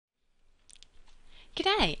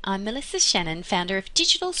G'day, I'm Melissa Shannon, founder of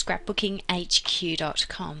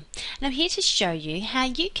digitalscrapbookinghq.com, and I'm here to show you how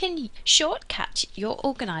you can shortcut your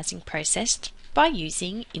organising process by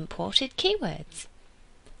using imported keywords.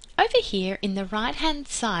 Over here in the right hand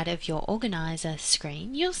side of your organizer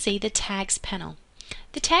screen, you'll see the tags panel.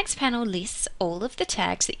 The tags panel lists all of the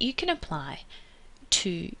tags that you can apply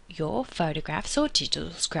to your photographs or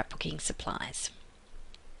digital scrapbooking supplies.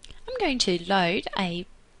 I'm going to load a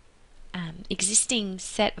existing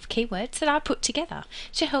set of keywords that I put together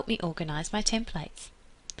to help me organize my templates.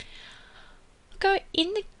 I'll go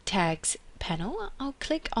in the tags panel, I'll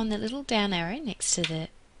click on the little down arrow next to the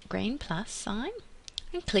green plus sign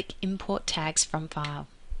and click import tags from file.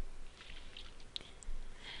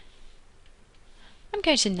 I'm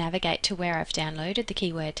going to navigate to where I've downloaded the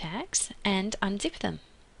keyword tags and unzip them.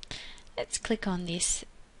 Let's click on this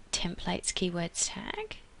templates keywords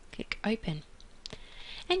tag, click open.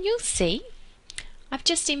 And you'll see I've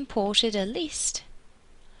just imported a list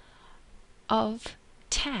of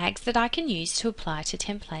tags that I can use to apply to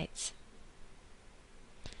templates.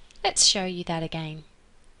 Let's show you that again.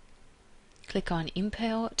 Click on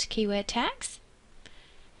import keyword tags,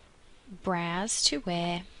 browse to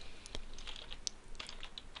where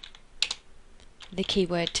the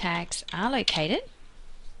keyword tags are located,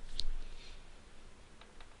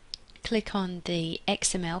 click on the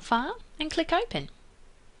XML file and click open.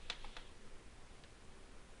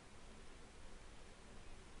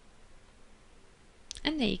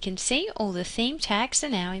 And there you can see all the theme tags are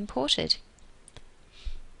now imported.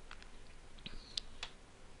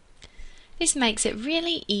 This makes it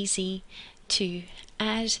really easy to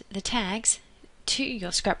add the tags to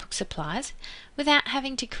your scrapbook supplies without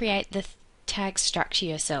having to create the tag structure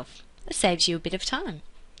yourself. It saves you a bit of time.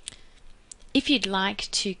 If you'd like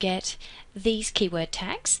to get these keyword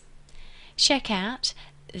tags, check out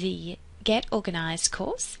the Get Organised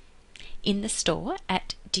course in the store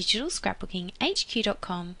at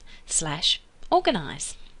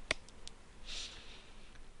digitalscrapbookinghq.com/organize.